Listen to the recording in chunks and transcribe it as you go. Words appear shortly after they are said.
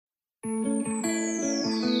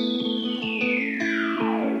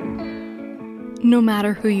No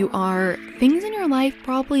matter who you are, things in your life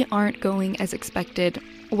probably aren't going as expected,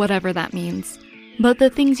 whatever that means. But the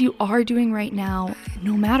things you are doing right now,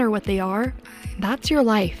 no matter what they are, that's your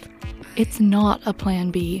life. It's not a plan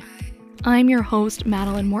B. I'm your host,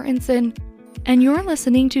 Madeline Mortensen, and you're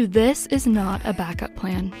listening to This Is Not a Backup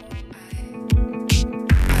Plan.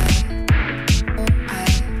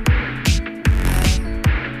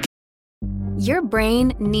 Your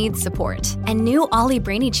brain needs support, and new Ollie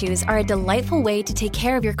Brainy Chews are a delightful way to take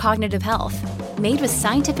care of your cognitive health. Made with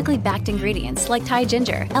scientifically backed ingredients like Thai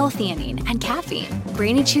ginger, L-theanine, and caffeine,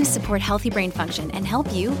 Brainy Chews support healthy brain function and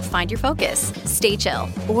help you find your focus, stay chill,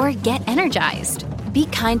 or get energized. Be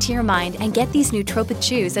kind to your mind and get these nootropic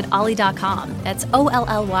chews at ollie.com. That's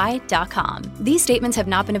OLLY.com. These statements have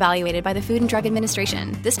not been evaluated by the Food and Drug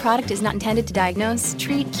Administration. This product is not intended to diagnose,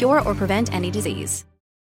 treat, cure, or prevent any disease.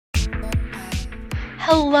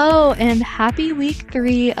 Hello and happy week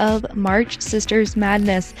 3 of March Sisters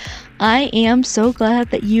Madness. I am so glad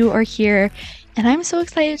that you are here, and I'm so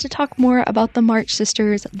excited to talk more about the March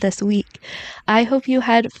Sisters this week. I hope you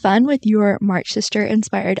had fun with your March Sister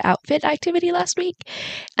inspired outfit activity last week.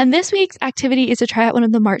 And this week's activity is to try out one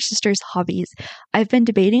of the March Sisters hobbies. I've been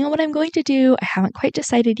debating on what I'm going to do. I haven't quite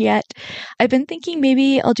decided yet. I've been thinking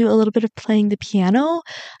maybe I'll do a little bit of playing the piano.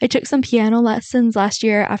 I took some piano lessons last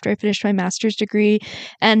year after I finished my master's degree,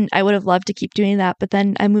 and I would have loved to keep doing that, but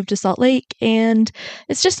then I moved to Salt Lake, and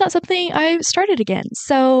it's just not something I've started again.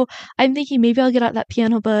 So I'm thinking maybe I'll get out that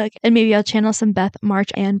piano book, and maybe I'll channel some Beth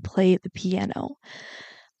March and play the piano.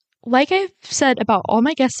 Like I've said about all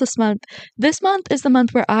my guests this month is the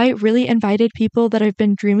month where I really invited people that I've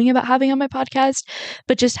been dreaming about having on my podcast,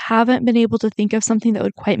 but just haven't been able to think of something that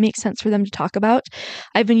would quite make sense for them to talk about.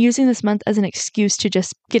 I've been using this month as an excuse to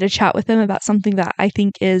just get a chat with them about something that I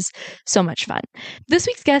think is so much fun. This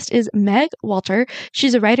week's guest is Meg Walter.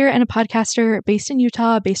 She's a writer and a podcaster based in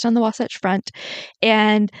Utah, based on the Wasatch Front,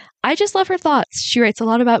 and I just love her thoughts. She writes a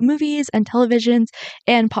lot about movies and televisions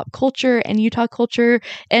and pop culture and Utah culture,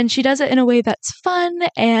 and she does it in a way that's fun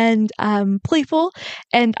and playful,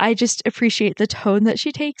 and I just appreciate the tone that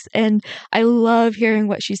she takes, and I love hearing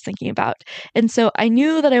what she's thinking about. And so I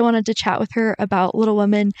knew that I wanted to chat with her about Little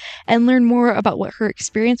Women and learn more about what her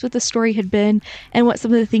experience with the story had been and what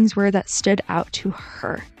some of the things were that stood out to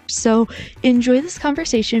her. So enjoy this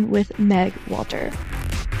conversation with Meg Walter.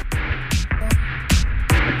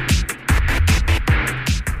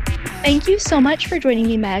 Thank you so much for joining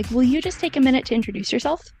me, Meg. Will you just take a minute to introduce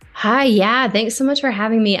yourself? Hi, yeah, thanks so much for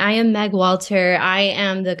having me. I am Meg Walter. I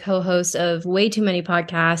am the co-host of way too many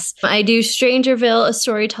podcasts. I do Strangerville, a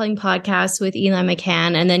storytelling podcast with Eli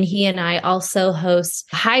McCann, and then he and I also host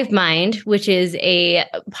Hive, which is a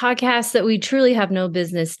podcast that we truly have no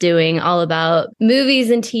business doing, all about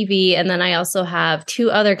movies and TV. And then I also have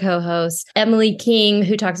 2 other co-hosts, Emily King,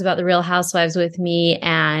 who talks about The Real Housewives with me,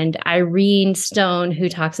 and Irene Stone, who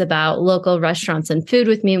talks about local restaurants and food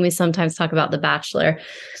with me. And we sometimes talk about The Bachelor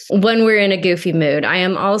when we're in a goofy mood. I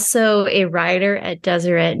am also a writer at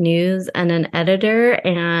Deseret News and an editor,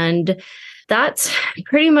 and that's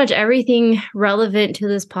pretty much everything relevant to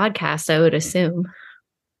this podcast, I would assume.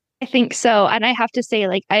 I think so. And I have to say,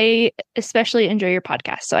 I especially enjoy your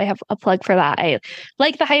podcast. So I have a plug for that. I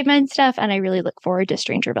like the Hive Mind stuff, and I really look forward to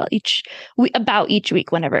Strangerville each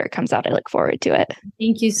week whenever it comes out. I look forward to it.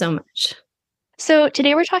 Thank you so much. So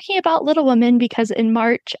today we're talking about Little Women because in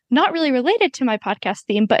March, not really related to my podcast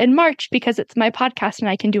theme, but in March, because it's my podcast and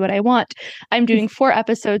I can do what I want, I'm doing 4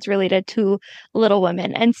 episodes related to Little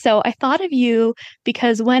Women. And so I thought of you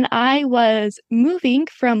because when I was moving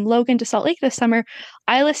from Logan to Salt Lake this summer,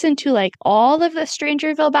 I listened to all of the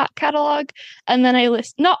Strangerville back catalog, and then I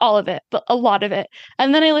listened, not all of it, but a lot of it.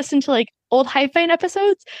 And then I listened to old Hive Mind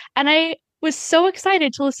episodes, and I was so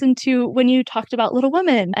excited to listen to when you talked about Little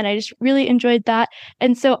Women, and I just really enjoyed that.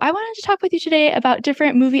 And so I wanted to talk with you today about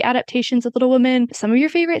different movie adaptations of Little Women, some of your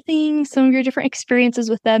favorite things, some of your different experiences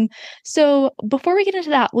with them. So before we get into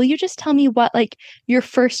that, will you just tell me what your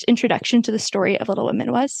first introduction to the story of Little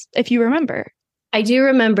Women was, if you remember? I do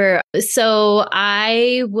remember. So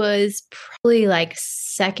I was probably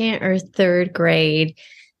 2nd or 3rd grade,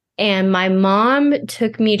 and my mom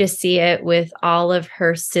took me to see it with all of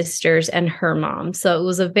her sisters and her mom. So it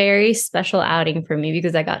was a very special outing for me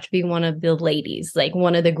because I got to be one of the ladies,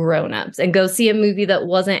 one of the grown-ups, and go see a movie that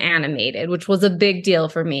wasn't animated, which was a big deal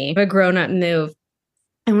for me, a grown-up move.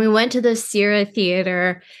 And we went to the Sierra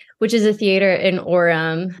Theater. which is a theater in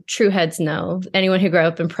Orem. True heads know. Anyone who grew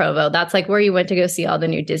up in Provo, that's like where you went to go see all the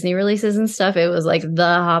new Disney releases and stuff. It was like the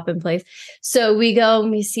hopping place. So we go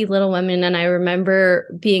and we see Little Women. And I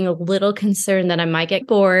remember being a little concerned that I might get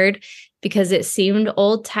bored because it seemed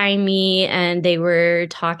old timey and they were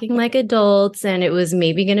talking like adults and it was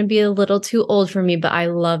maybe going to be a little too old for me, but I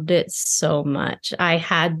loved it so much. I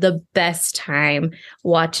had the best time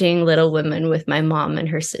watching Little Women with my mom and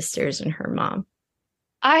her sisters and her mom.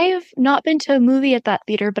 I've not been to a movie at that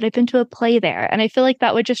theater, but I've been to a play there. And I feel like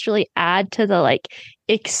that would just really add to the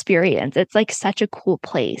experience. It's like such a cool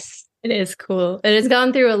place. It is cool. It has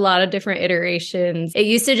gone through a lot of different iterations. It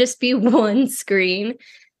used to just be one screen.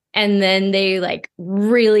 And then they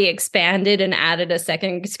really expanded and added a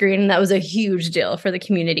second screen. And that was a huge deal for the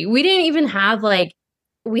community. We didn't even have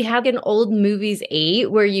we had an old Movies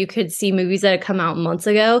 8 where you could see movies that had come out months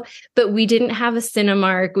ago, but we didn't have a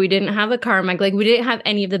Cinemark. We didn't have a Carmack. We didn't have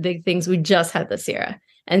any of the big things. We just had the Sierra.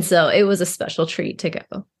 And so it was a special treat to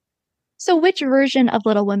go. So which version of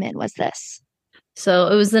Little Women was this? So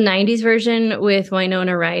it was the 90s version with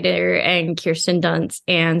Winona Ryder and Kirsten Dunst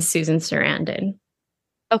and Susan Sarandon.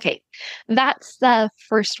 Okay, that's the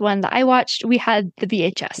first one that I watched. We had the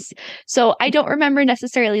VHS. So I don't remember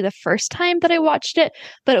necessarily the first time that I watched it,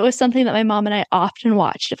 but it was something that my mom and I often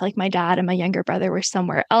watched. If my dad and my younger brother were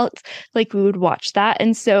somewhere else, we would watch that.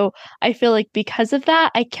 And so I feel like because of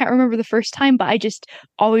that, I can't remember the first time, but I just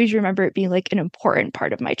always remember it being an important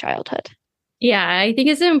part of my childhood. Yeah, I think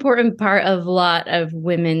it's an important part of a lot of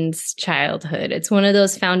women's childhood. It's one of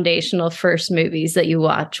those foundational first movies that you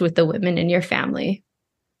watch with the women in your family.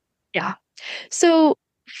 Yeah. So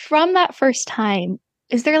from that first time,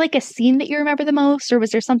 is there a scene that you remember the most, or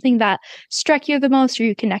was there something that struck you the most or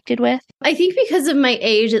you connected with? I think because of my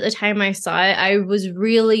age at the time I saw it, I was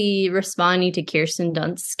really responding to Kirsten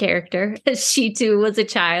Dunst's character. She too was a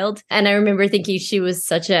child. And I remember thinking she was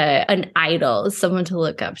such an idol, someone to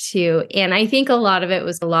look up to. And I think a lot of it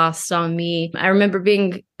was lost on me. I remember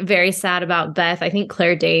being very sad about Beth. I think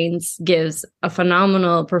Claire Danes gives a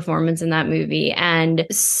phenomenal performance in that movie and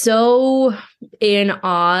so in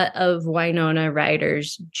awe of Winona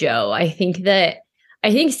Ryder's Jo. I think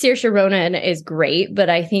Saoirse Ronan is great, but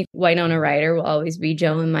I think Winona Ryder will always be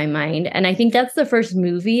Jo in my mind. And I think that's the first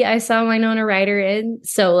movie I saw Winona Ryder in.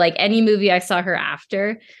 So any movie I saw her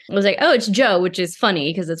after, I was oh, it's Jo, which is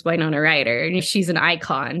funny because it's Winona Ryder and she's an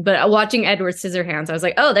icon. But watching Edward Scissorhands, I was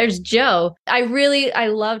oh, there's Jo. I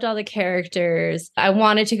loved all the characters. I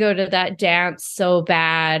wanted to go to that dance so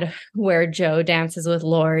bad where Jo dances with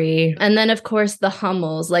Laurie. And then, of course, the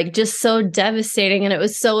Hummels, just so devastating. And it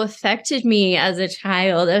was so affected me as a child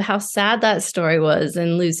of how sad that story was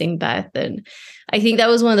and losing Beth. And I think that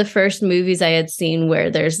was one of the first movies I had seen where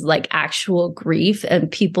there's actual grief and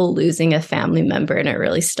people losing a family member. And it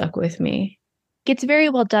really stuck with me. It's very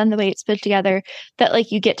well done the way it's put together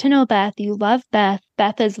that you get to know Beth, you love Beth,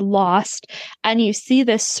 Beth is lost, and you see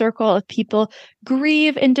this circle of people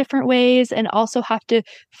grieve in different ways and also have to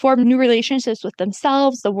form new relationships with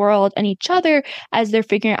themselves, the world, and each other as they're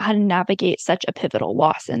figuring out how to navigate such a pivotal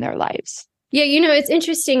loss in their lives. Yeah, it's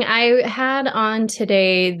interesting. I had on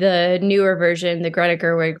today the newer version, the Greta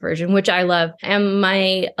Gerwig version, which I love. And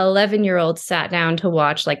my 11-year-old sat down to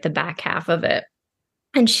watch the back half of it.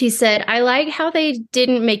 And she said, I like how they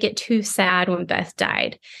didn't make it too sad when Beth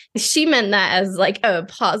died. She meant that as a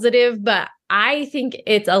positive, but I think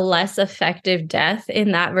it's a less effective death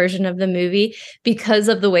in that version of the movie because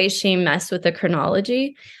of the way she messed with the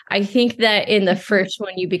chronology. I think that in the first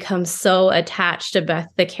one, you become so attached to Beth,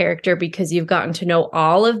 the character, because you've gotten to know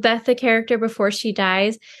all of Beth, the character, before she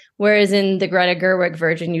dies. Whereas in the Greta Gerwig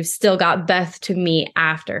version, you've still got Beth to meet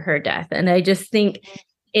after her death. And I just think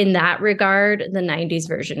in that regard, the 90s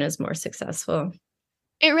version is more successful.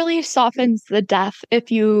 It really softens the death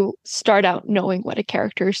if you start out knowing what a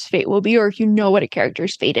character's fate will be, or if you know what a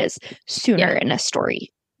character's fate is sooner in a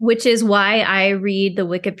story. Which is why I read the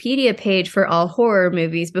Wikipedia page for all horror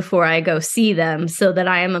movies before I go see them, so that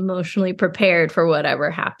I am emotionally prepared for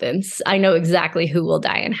whatever happens. I know exactly who will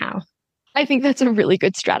die and how. I think that's a really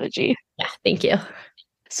good strategy. Yeah, thank you.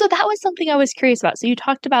 So that was something I was curious about. So you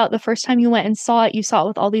talked about the first time you went and saw it, you saw it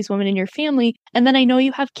with all these women in your family. And then I know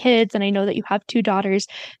you have kids and I know that you have 2 daughters.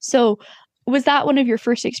 So was that one of your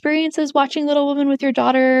first experiences watching Little Women with your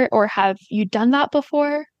daughter, or have you done that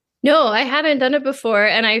before? No, I hadn't done it before,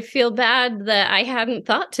 and I feel bad that I hadn't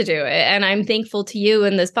thought to do it. And I'm thankful to you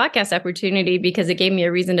in this podcast opportunity because it gave me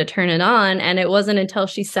a reason to turn it on. And it wasn't until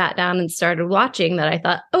she sat down and started watching that I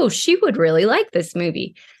thought, oh, she would really like this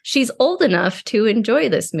movie. She's old enough to enjoy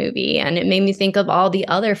this movie. And it made me think of all the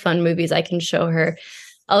other fun movies I can show her.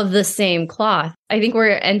 of the same cloth. I think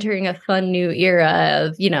we're entering a fun new era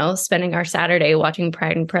of, spending our Saturday watching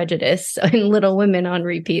Pride and Prejudice and Little Women on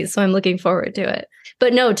repeat. So I'm looking forward to it.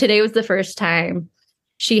 But no, today was the first time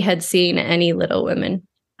she had seen any Little Women.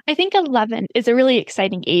 I think 11 is a really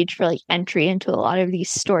exciting age for like entry into a lot of these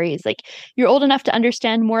stories. Like you're old enough to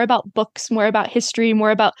understand more about books, more about history, more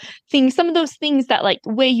about things, some of those things that like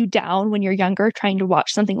weigh you down when you're younger, trying to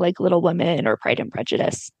watch something like Little Women or Pride and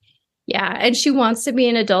Prejudice. Yeah. And she wants to be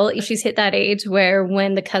an adult. She's hit that age where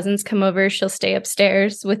when the cousins come over, she'll stay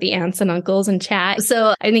upstairs with the aunts and uncles and chat.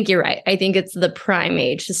 So I think you're right. I think it's the prime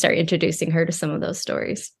age to start introducing her to some of those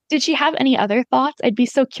stories. Did she have any other thoughts? I'd be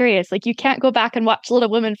so curious. Like you can't go back and watch Little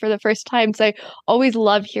Women for the first time. So I always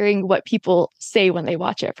love hearing what people say when they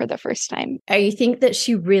watch it for the first time. I think that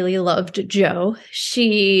she really loved Jo.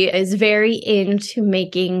 She is very into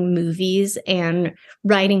making movies and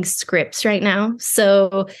writing scripts right now.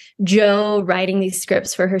 So Jo writing these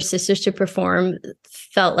scripts for her sisters to perform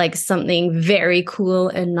felt like something very cool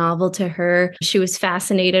and novel to her. She was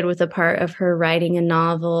fascinated with the part of her writing a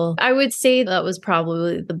novel. I would say that was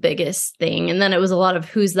probably the biggest thing. And then it was a lot of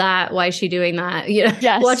who's that? Why is she doing that?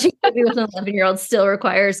 Yes. Watching a movie with an 11-year-old still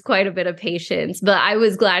requires quite a bit of patience, but I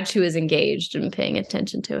was glad she was engaged and paying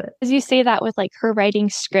attention to it. As you say that with like her writing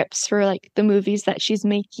scripts for like the movies that she's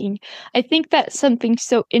making, I think that's something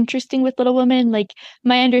so interesting with Little Women. Like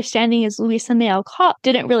my understanding is Louisa May Alcott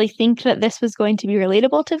didn't really think that this was going to be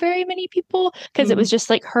relatable to very many people because it was just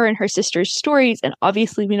like her and her sister's stories. And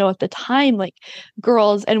obviously we know at the time, like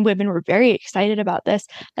girls and women were very excited about this.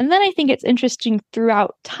 And then I think it's interesting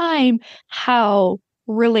throughout time how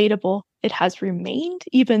relatable it has remained,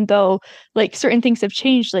 even though like certain things have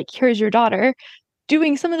changed. Like here's your daughter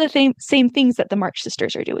doing some of the same things that the March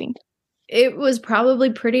sisters are doing. It was probably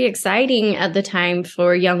pretty exciting at the time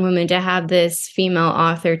for young women to have this female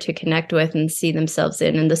author to connect with and see themselves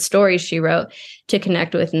in, and the stories she wrote to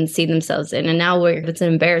connect with and see themselves in. And now it's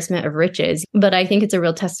an embarrassment of riches. But I think it's a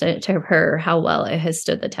real testament to her how well it has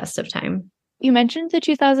stood the test of time. You mentioned the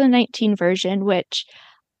 2019 version, which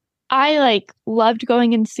I like loved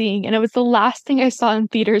going and seeing, and it was the last thing I saw in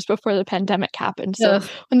theaters before the pandemic happened. So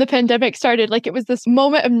when the pandemic started, like it was this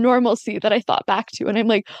moment of normalcy that I thought back to, and I'm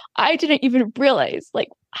like, I didn't even realize like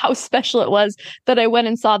how special it was that I went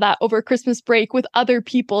and saw that over Christmas break with other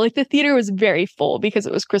people. Like the theater was very full because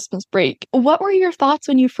it was Christmas break. What were your thoughts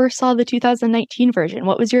when you first saw the 2019 version?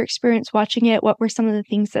 What was your experience watching it? What were some of the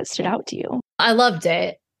things that stood out to you? I loved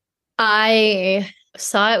it. I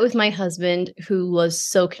saw it with my husband, who was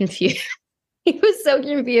so confused. He was so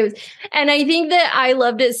confused. And I think that I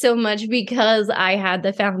loved it so much because I had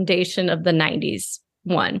the foundation of the 90s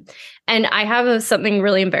one. And I have something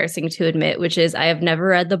really embarrassing to admit, which is I have never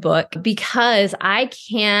read the book because I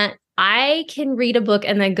can read a book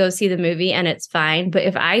and then go see the movie and it's fine. But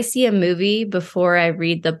if I see a movie before I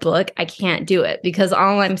read the book, I can't do it because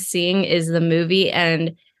all I'm seeing is the movie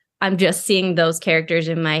and I'm just seeing those characters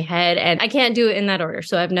in my head and I can't do it in that order.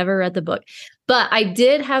 So I've never read the book, but I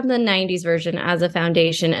did have the 90s version as a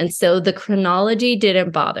foundation. And so the chronology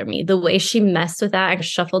didn't bother me. The way she messed with that, I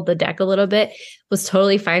shuffled the deck a little bit, was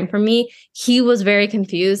totally fine for me. He was very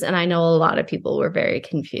confused. And I know a lot of people were very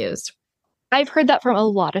confused. I've heard that from a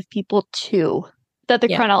lot of people too, that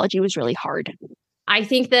the chronology was really hard. I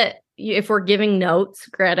think that if we're giving notes,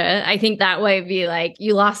 Greta, I think that way be like,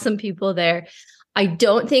 you lost some people there. I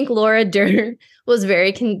don't think Laura Dern was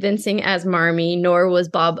very convincing as Marmee, nor was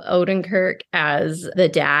Bob Odenkirk as the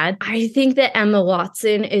dad. I think that Emma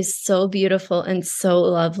Watson is so beautiful and so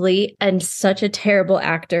lovely and such a terrible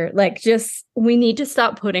actor. Like, just, we need to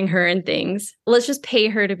stop putting her in things. Let's just pay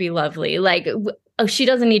her to be lovely. Like, she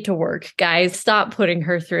doesn't need to work, guys. Stop putting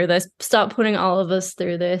her through this. Stop putting all of us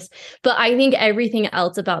through this. But I think everything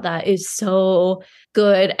else about that is so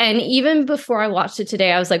good. And even before I watched it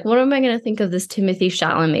today, I was like, what am I going to think of this Timothée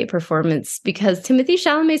Chalamet performance? Because Timothée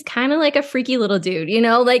Chalamet is kind of like a freaky little dude, you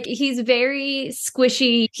know, like he's very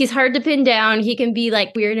squishy. He's hard to pin down. He can be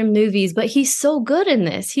like weird in movies, but he's so good in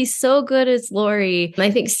this. He's so good as Laurie. I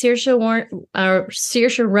think Saoirse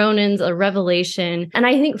Ronan's a revelation. And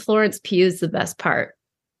I think Florence Pugh's the best part.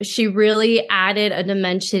 She really added a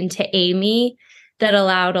dimension to Amy that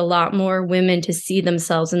allowed a lot more women to see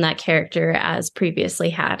themselves in that character as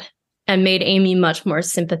previously had, and made Amy much more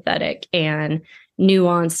sympathetic and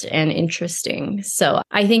nuanced and interesting. So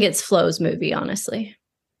I think it's Flo's movie, honestly.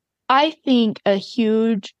 I think a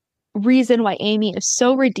huge reason why Amy is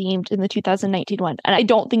so redeemed in the 2019 one, and I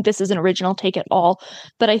don't think this is an original take at all,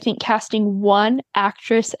 but I think casting one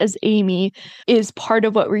actress as Amy is part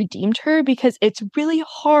of what redeemed her, because it's really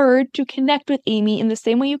hard to connect with Amy in the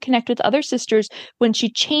same way you connect with other sisters when she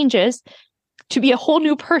changes to be a whole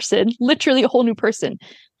new person, literally a whole new person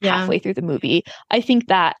halfway through the movie. I think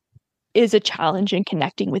that is a challenge in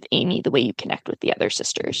connecting with Amy the way you connect with the other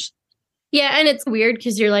sisters. Yeah, and it's weird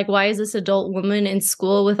because you're like, why is this adult woman in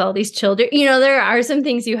school with all these children? You know, there are some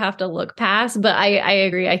things you have to look past, but I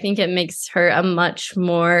agree. I think it makes her a much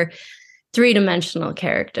more three-dimensional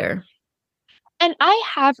character. And I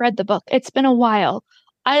have read the book. It's been a while.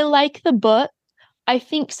 I like the book. I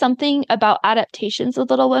think something about adaptations of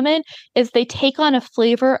Little Women is they take on a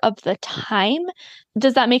flavor of the time.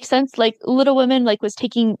 Does that make sense? Like Little Women was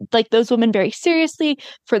taking those women very seriously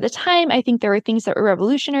for the time. I think there were things that were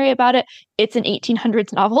revolutionary about it. It's an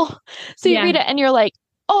 1800s novel. So you read it and you're like,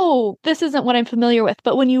 oh, this isn't what I'm familiar with.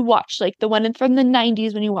 But when you watch the one from the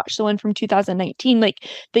 90s, when you watch the one from 2019,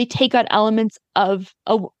 they take on elements of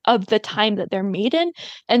the time that they're made in.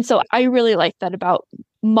 And so I really like that about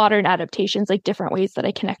modern adaptations, different ways that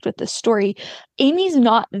I connect with this story. Amy's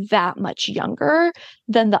not that much younger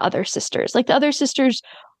than the other sisters. The other sisters,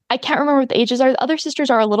 I can't remember what the ages are. The other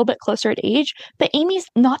sisters are a little bit closer to age, but Amy's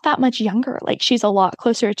not that much younger. She's a lot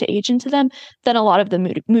closer to age into them than a lot of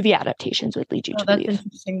the movie adaptations would lead you to believe.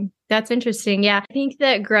 Interesting. That's interesting. Yeah. I think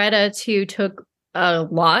that Greta too took a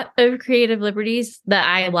lot of creative liberties that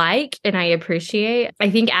I like and I appreciate. I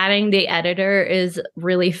think adding the editor is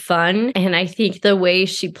really fun. And I think the way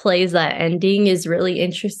she plays that ending is really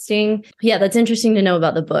interesting. Yeah, that's interesting to know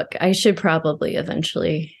about the book. I should probably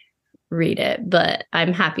eventually read it, but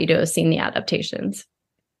I'm happy to have seen the adaptations.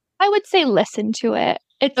 I would say listen to it.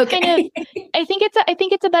 It's kind of I think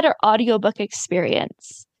it's a better audiobook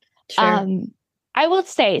experience. Sure. I will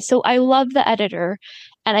say, so I love the editor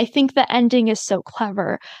and I think the ending is so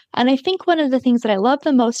clever. And I think one of the things that I love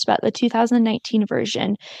the most about the 2019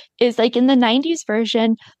 version is in the 90s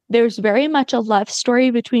version, there's very much a love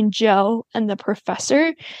story between Jo and the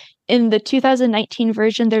professor. In the 2019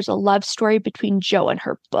 version, there's a love story between Jo and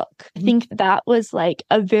her book. I think that was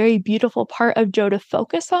a very beautiful part of Jo to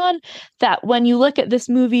focus on, that when you look at this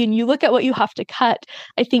movie and you look at what you have to cut,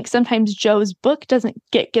 I think sometimes Jo's book doesn't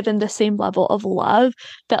get given the same level of love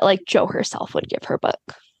that Jo herself would give her book.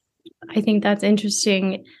 I think that's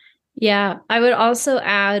interesting. Yeah, I would also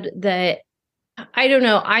add that I don't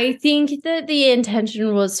know. I think that the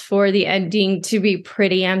intention was for the ending to be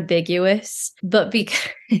pretty ambiguous, but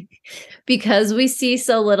because we see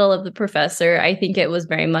so little of the professor, I think it was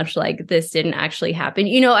very much this didn't actually happen.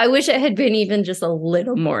 You know, I wish it had been even just a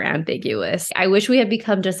little more ambiguous. I wish we had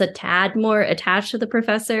become just a tad more attached to the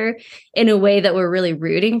professor in a way that we're really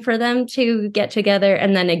rooting for them to get together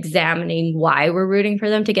and then examining why we're rooting for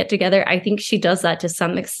them to get together. I think she does that to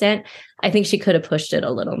some extent. I think she could have pushed it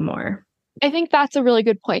a little more. I think that's a really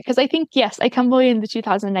good point because I think, yes, I come away in the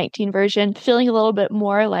 2019 version feeling a little bit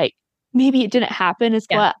more maybe it didn't happen is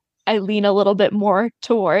what I lean a little bit more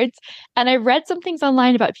towards. And I read some things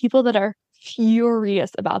online about people that are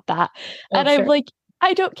furious about that. And I'm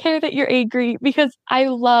I don't care that you're angry because I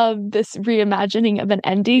love this reimagining of an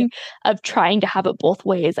ending of trying to have it both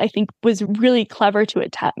ways. I think was really clever to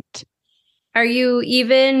attempt. Are you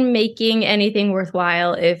even making anything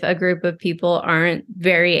worthwhile if a group of people aren't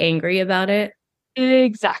very angry about it?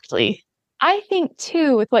 Exactly. I think,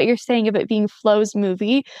 too, with what you're saying about being Flo's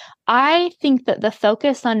movie, I think that the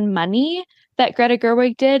focus on money that Greta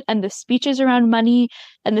Gerwig did and the speeches around money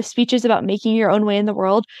and the speeches about making your own way in the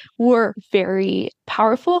world were very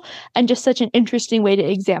powerful and just such an interesting way to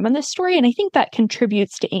examine this story. And I think that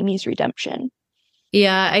contributes to Amy's redemption.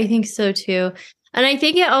 Yeah, I think so, too. And I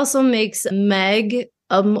think it also makes Meg's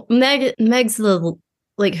the,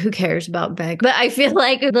 who cares about Meg? But I feel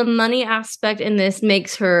like the money aspect in this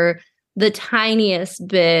makes her the tiniest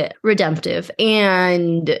bit redemptive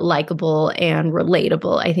and likable and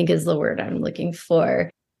relatable, I think is the word I'm looking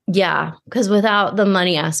for. Yeah, because without the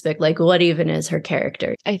money aspect, what even is her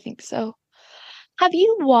character? I think so. Have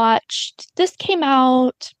you watched, this came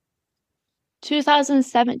out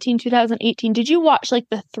 2017, 2018. Did you watch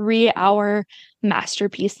the 3-hour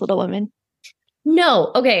masterpiece, Little Women?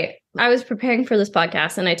 No. Okay. I was preparing for this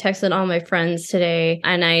podcast and I texted all my friends today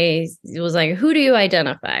and I was like, who do you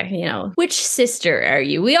identify? You know, which sister are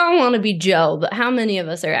you? We all want to be Jo, but how many of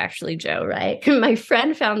us are actually Jo, right? My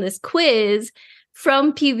friend found this quiz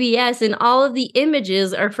from PBS and all of the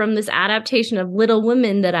images are from this adaptation of Little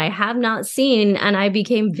Women that I have not seen. And I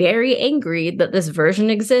became very angry that this version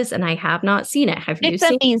exists and I have not seen it. Have you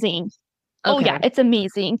seen it? It's amazing. Okay. Oh yeah, it's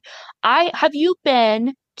amazing. Have you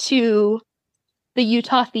been to the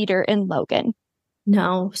Utah Theater in Logan?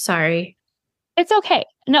 No, sorry. It's okay.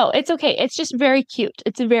 No, it's okay. It's just very cute.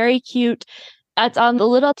 It's very cute. It's on the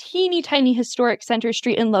little teeny tiny historic Center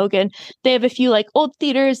Street in Logan. They have a few like old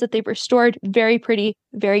theaters that they've restored. Very pretty,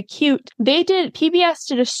 very cute. PBS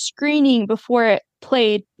did a screening before it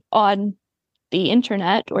played on the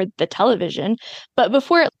internet or the television, but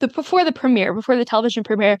before the television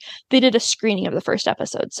premiere, they did a screening of the first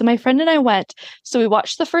episode. So my friend and I went, so we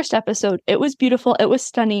watched the first episode. It was beautiful. It was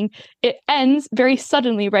stunning. It ends very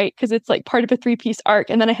suddenly, right? Because it's like part of a 3-piece arc,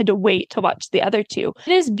 and then I had to wait to watch the other two.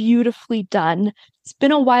 It is beautifully done. It's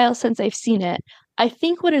been a while since I've seen it. I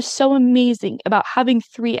think what is so amazing about having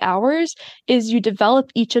 3 hours is you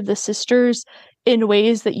develop each of the sisters in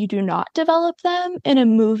ways that you do not develop them in a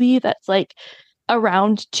movie that's like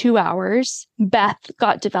around 2 hours. Beth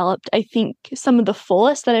got developed, I think, some of the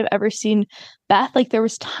fullest that I've ever seen Beth. Like there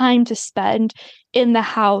was time to spend in the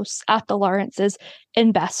house at the Lawrences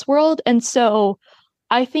in Beth's world. And so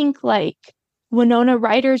I think like Winona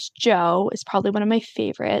Ryder's Jo is probably one of my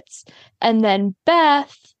favorites. And then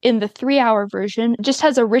Beth in the 3-hour version just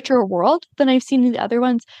has a richer world than I've seen in the other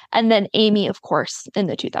ones. And then Amy, of course, in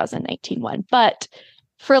the 2019 one. But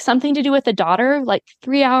for something to do with a daughter, like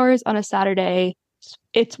 3 hours on a Saturday,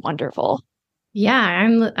 it's wonderful.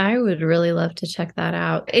 Yeah, I would really love to check that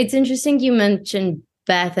out. It's interesting you mentioned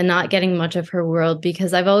Beth and not getting much of her world,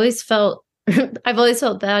 because I've always felt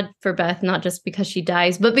bad for Beth, not just because she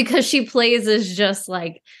dies, but because she plays as just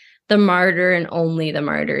like the martyr and only the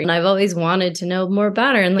martyr. And I've always wanted to know more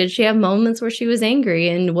about her. And did she have moments where she was angry?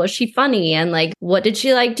 And was she funny? And like, what did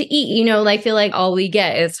she like to eat? You know, I feel like all we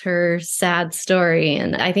get is her sad story.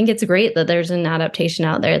 And I think it's great that there's an adaptation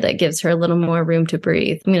out there that gives her a little more room to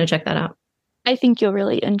breathe. I'm going to check that out. I think you'll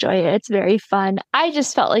really enjoy it. It's very fun. I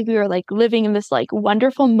just felt like we were like living in this like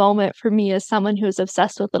wonderful moment for me as someone who's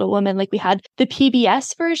obsessed with Little Women. Like we had the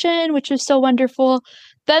PBS version, which was so wonderful.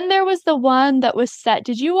 Then there was the one that was set.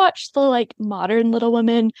 Did you watch the like modern Little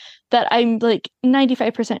Women that I'm like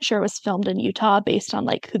 95% sure was filmed in Utah based on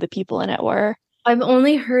like who the people in it were? I've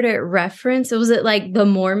only heard it referenced. Was it like the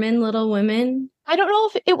Mormon Little Women? I don't know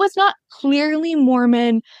if it was not clearly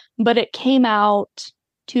Mormon, but it came out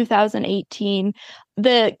 2018.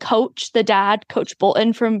 The dad, Coach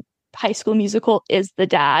Bolton from High School Musical is the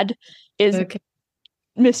dad, is okay.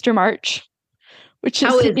 Mr. March, which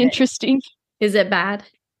is interesting. Is it bad?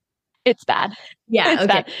 It's bad. Yeah, it's okay.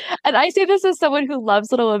 bad. And I say this as someone who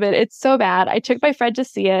loves Little Women. It's so bad. I took my friend to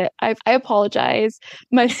see it. I apologize.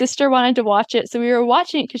 My sister wanted to watch it, so we were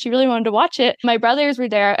watching it because she really wanted to watch it. My brothers were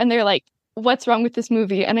there, and they're like, "What's wrong with this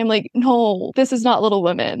movie?" And I'm like, "No, this is not Little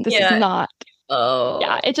Women. This is not." Oh.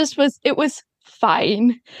 Yeah, it was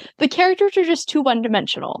fine. The characters are just too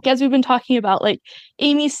one-dimensional. As we've been talking about, like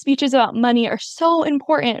Amy's speeches about money are so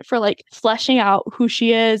important for like fleshing out who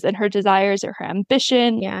she is and her desires or her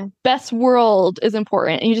ambition. Yeah. Beth's world is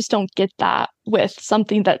important, and you just don't get that with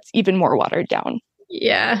something that's even more watered down.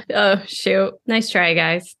 Yeah. Oh, shoot. Nice try,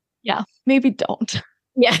 guys. Yeah, maybe don't.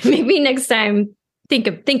 Yeah, maybe next time think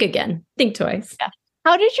again. Think twice. Yeah.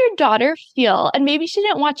 How did your daughter feel? And maybe she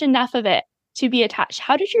didn't watch enough of it to be attached.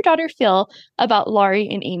 How did your daughter feel about Laurie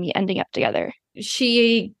and Amy ending up together?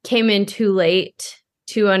 She came in too late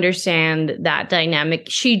to understand that dynamic.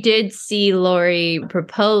 She did see Laurie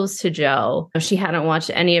propose to Jo. She hadn't watched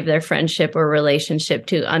any of their friendship or relationship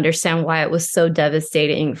to understand why it was so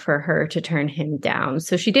devastating for her to turn him down.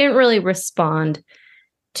 So she didn't really respond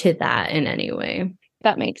to that in any way.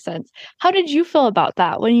 That makes sense. How did you feel about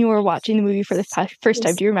that when you were watching the movie for the first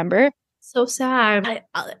time? Do you remember? So sad.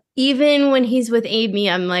 Even when he's with Amy,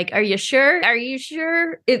 I'm like, are you sure? Are you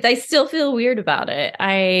sure? I still feel weird about it.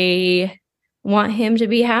 I want him to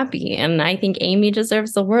be happy. And I think Amy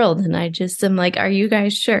deserves the world. And I just am like, are you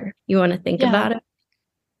guys sure? You want to think about it?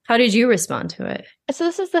 How did you respond to it? So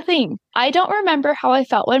this is the thing. I don't remember how I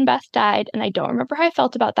felt when Beth died. And I don't remember how I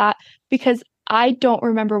felt about that because I don't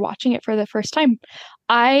remember watching it for the first time.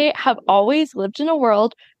 I have always lived in a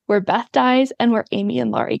world where Beth dies and where Amy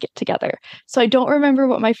and Laurie get together. So I don't remember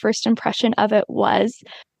what my first impression of it was.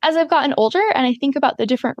 As I've gotten older and I think about the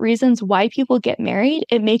different reasons why people get married,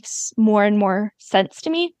 it makes more and more sense to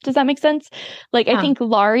me. Does that make sense? Like, I think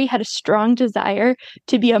Laurie had a strong desire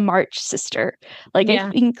to be a March sister. Like, I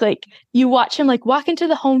think, like, you watch him, like, walk into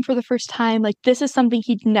the home for the first time. Like, this is something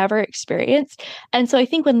he'd never experienced. And so I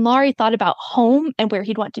think when Laurie thought about home and where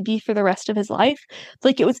he'd want to be for the rest of his life,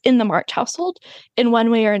 like, it was in the March household in one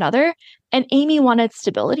way or another. And Amy wanted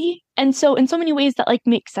stability. And so in so many ways that like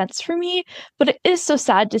makes sense for me, but it is so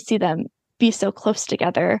sad to see them be so close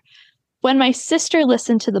together. When my sister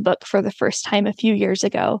listened to the book for the first time a few years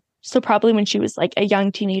ago, so probably when she was like a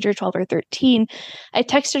young teenager, 12 or 13, I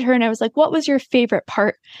texted her and I was like, what was your favorite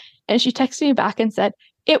part? And she texted me back and said,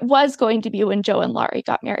 it was going to be when Jo and Laurie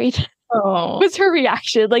got married. Oh, was her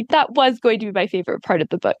reaction. Like, that was going to be my favorite part of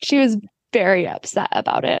the book. She was very upset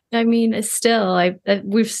about it. I mean, it's still,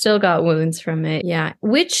 we've still got wounds from it. Yeah.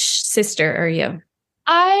 Which sister are you?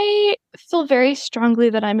 I feel very strongly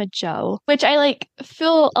that I'm a Joe, which I like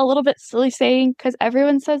feel a little bit silly saying because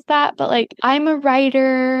everyone says that, but like I'm a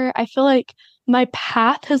writer. I feel like my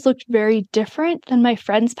path has looked very different than my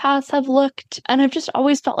friends' paths have looked. And I've just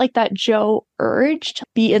always felt like that Joe urge to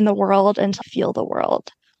be in the world and to feel the world.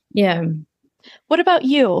 Yeah. What about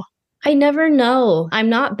you? I never know. I'm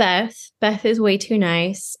not Beth. Beth is way too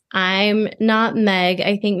nice. I'm not Meg.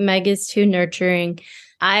 I think Meg is too nurturing.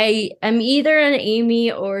 I am either an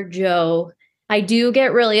Amy or Joe. I do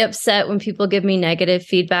get really upset when people give me negative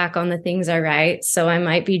feedback on the things I write. So I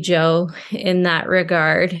might be Joe in that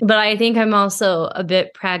regard. But I think I'm also a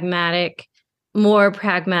bit pragmatic, more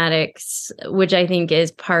pragmatic, which I think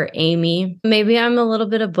is part Amy. Maybe I'm a little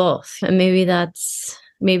bit of both. And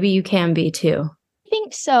maybe you can be too. I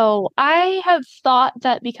think so. I have thought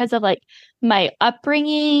that because of like my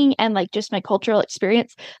upbringing and like just my cultural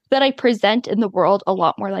experience that I present in the world a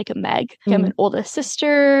lot more like a Meg. I'm an oldest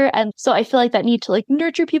sister. And so I feel like that need to like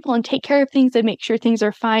nurture people and take care of things and make sure things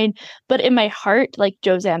are fine. But in my heart, like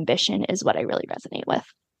Joe's ambition is what I really resonate with.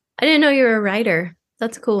 I didn't know you were a writer.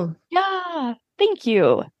 That's cool. Yeah, thank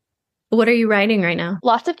you. What are you writing right now?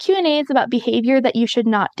 Lots of Q&As about behavior that you should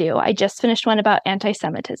not do. I just finished one about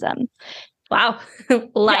anti-Semitism. Wow.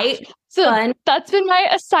 Light. Yeah. So fun. That's been my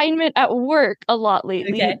assignment at work a lot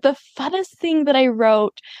lately. Okay. The funnest thing that I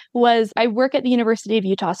wrote was I work at the University of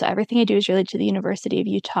Utah, so everything I do is related to the University of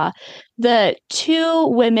Utah. The two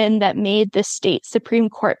women that made the state Supreme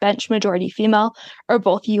Court bench majority female are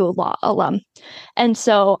both U Law alum. And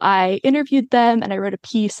so I interviewed them and I wrote a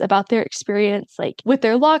piece about their experience, like with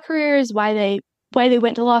their law careers, why they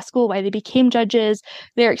went to law school, why they became judges,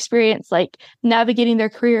 their experience like navigating their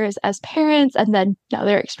careers as parents, and then now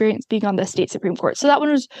their experience being on the state Supreme Court. So that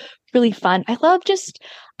one was really fun. I love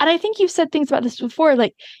and I think you've said things about this before,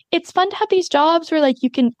 like it's fun to have these jobs where like you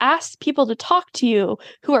can ask people to talk to you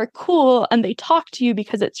who are cool and they talk to you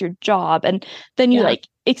because it's your job. And then you like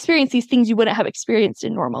experience these things you wouldn't have experienced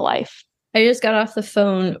in normal life. I just got off the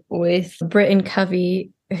phone with Britton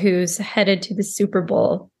Covey, who's headed to the Super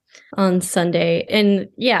Bowl on Sunday. And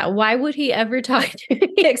yeah, why would he ever talk to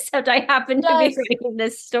me except I happen to be writing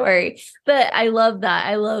this story? But I love that.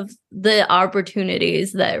 I love the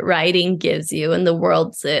opportunities that writing gives you and the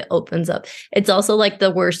worlds it opens up. It's also like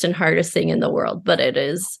the worst and hardest thing in the world, but it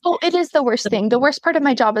is. Oh, it is the worst thing. The worst part of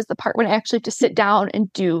my job is the part when I actually have to sit down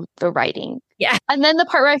and do the writing. Yeah. And then the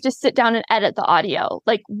part where I have to sit down and edit the audio,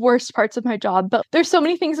 like worst parts of my job. But there's so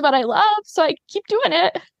many things about I love, so I keep doing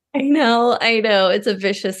it. I know. It's a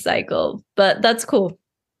vicious cycle, but that's cool.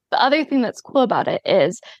 The other thing that's cool about it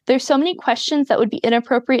is there's so many questions that would be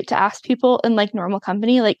inappropriate to ask people in like normal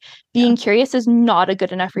company. Like being curious is not a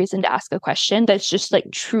good enough reason to ask a question that's just like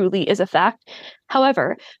truly is a fact.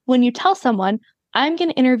 However, when you tell someone, I'm going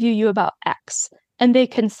to interview you about X, and they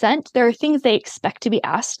consent, there are things they expect to be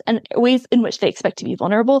asked and ways in which they expect to be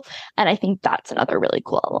vulnerable. And I think that's another really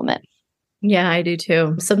cool element. Yeah, I do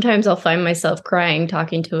too. Sometimes I'll find myself crying,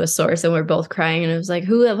 talking to a source, and we're both crying. And it was like,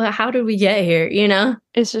 how did we get here? You know?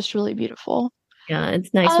 It's just really beautiful. Yeah,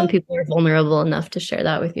 it's nice when people are vulnerable enough to share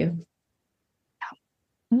that with you.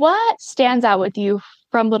 What stands out with you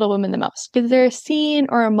from Little Women the most? Is there a scene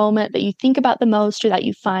or a moment that you think about the most or that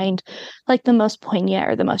you find like the most poignant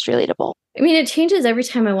or the most relatable? I mean, it changes every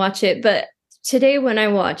time I watch it, but today when I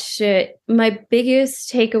watched it, my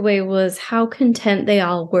biggest takeaway was how content they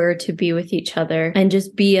all were to be with each other and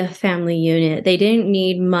just be a family unit. They didn't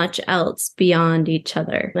need much else beyond each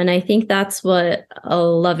other. And I think that's what a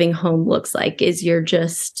loving home looks like, is you're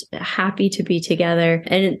just happy to be together.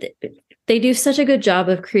 And they do such a good job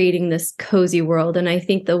of creating this cozy world. And I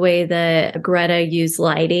think the way that Greta used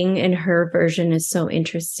lighting in her version is so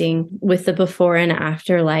interesting, with the before and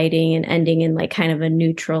after lighting and ending in like kind of a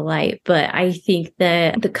neutral light. But I think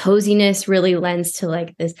that the coziness really lends to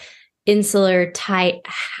like this insular, tight,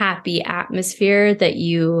 happy atmosphere that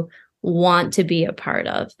you want to be a part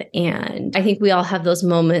of. And I think we all have those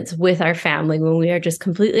moments with our family when we are just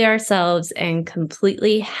completely ourselves and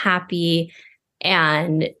completely happy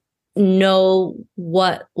and know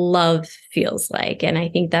what love feels like. And I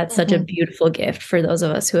think that's such a beautiful gift for those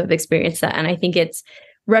of us who have experienced that. And I think it's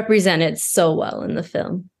represented so well in the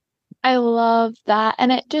film. I love that.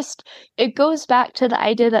 And it goes back to the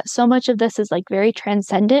idea that so much of this is like very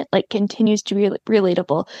transcendent, like continues to be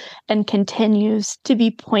relatable and continues to be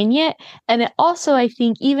poignant. And it also, I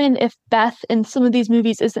think, even if Beth in some of these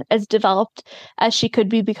movies isn't as developed as she could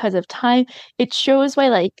be because of time, it shows why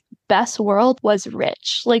like best world was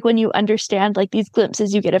rich. Like when you understand like these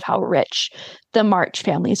glimpses you get of how rich the March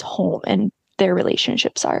family's home and their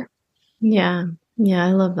relationships are. Yeah. Yeah,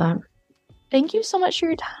 I love that. Thank you so much for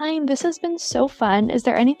your time. This has been so fun. Is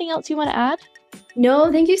there anything else you want to add? No,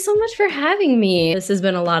 thank you so much for having me. This has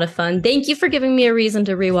been a lot of fun. Thank you for giving me a reason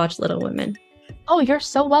to rewatch Little Women. Oh, you're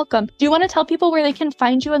so welcome. Do you want to tell people where they can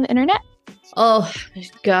find you on the internet? Oh,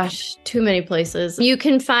 gosh, too many places. You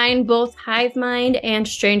can find both Hive Mind and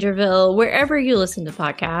Strangerville wherever you listen to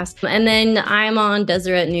podcasts. And then I'm on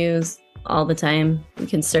Deseret News all the time. You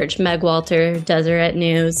can search Meg Walter, Deseret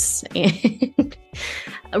News, and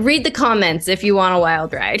read the comments if you want a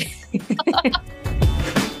wild ride.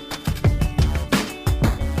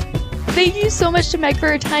 Thank you so much to Meg for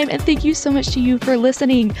her time, and thank you so much to you for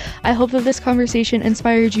listening. I hope that this conversation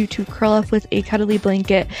inspired you to curl up with a cuddly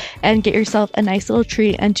blanket and get yourself a nice little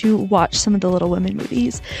treat and to watch some of the Little Women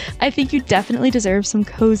movies. I think you definitely deserve some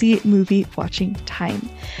cozy movie watching time.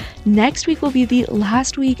 Next week will be the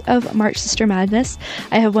last week of March Sister Madness.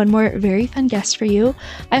 I have one more very fun guest for you.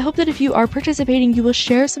 I hope that if you are participating, you will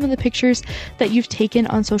share some of the pictures that you've taken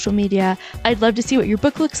on social media. I'd love to see what your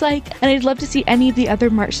book looks like, and I'd love to see any of the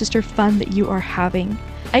other March Sister fun that you are having.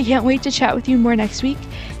 I can't wait to chat with you more next week.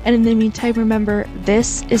 And in the meantime, remember,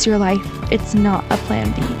 this is your life. It's not a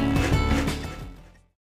plan B.